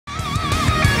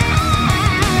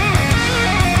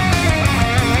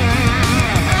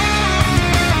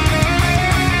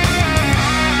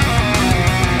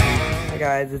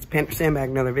It's Panther Sam back,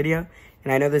 another video.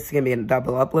 And I know this is going to be a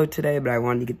double upload today, but I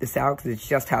wanted to get this out because it's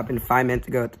just happened 5 minutes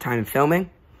ago at the time of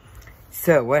filming.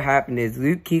 So what happened is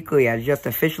Luke Kuechly has just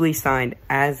officially signed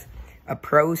as a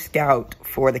pro scout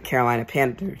for the Carolina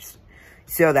Panthers.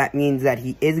 So that means that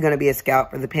he is going to be a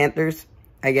scout for the Panthers,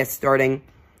 I guess, starting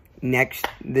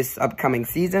this upcoming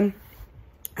season.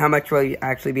 How much will you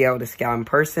actually be able to scout in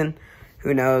person?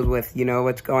 Who knows with,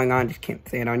 what's going on. Just can't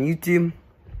say it on YouTube.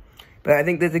 But I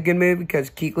think this is a good move because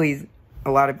Kuechly's,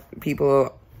 a lot of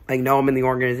people know him in the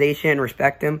organization,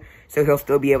 respect him. So he'll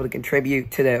still be able to contribute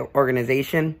to the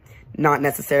organization. Not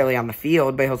necessarily on the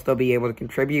field, but he'll still be able to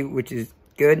contribute, which is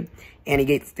good. And he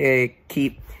gets to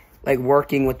keep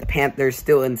working with the Panthers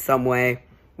still in some way,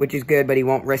 which is good, but he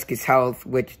won't risk his health,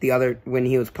 which when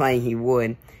he was playing, he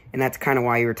would. And that's kind of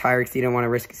why he retired, because he didn't want to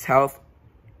risk his health.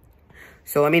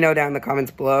 So let me know down in the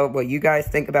comments below what you guys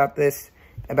think about this,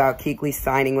 about Kuechly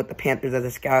signing with the Panthers as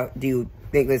a scout. Do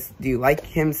you like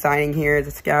him signing here as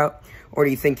a scout? Or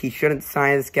do you think he shouldn't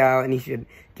sign as a scout and he should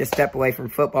just step away from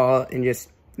football and just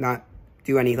not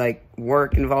do any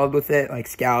work involved with it, like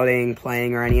scouting,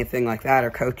 playing, or anything like that,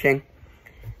 or coaching?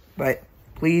 But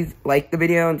please like the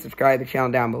video and subscribe to the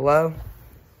channel down below.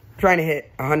 I'm trying to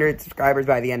hit 100 subscribers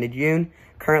by the end of June.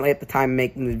 Currently, at the time of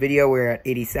making this video, we're at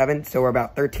 87, so we're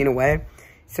about 13 away.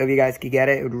 So if you guys could get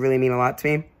it, it would really mean a lot to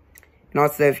me. And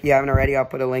also, if you haven't already, I'll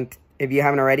put a link. If you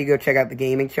haven't already, go check out the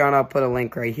gaming channel. I'll put a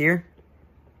link right here.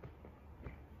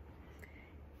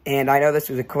 And I know this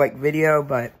was a quick video,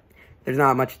 but there's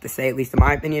not much to say, at least in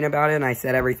my opinion, about it. And I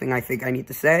said everything I think I need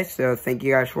to say. So thank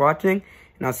you guys for watching.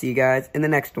 And I'll see you guys in the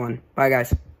next one. Bye,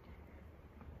 guys.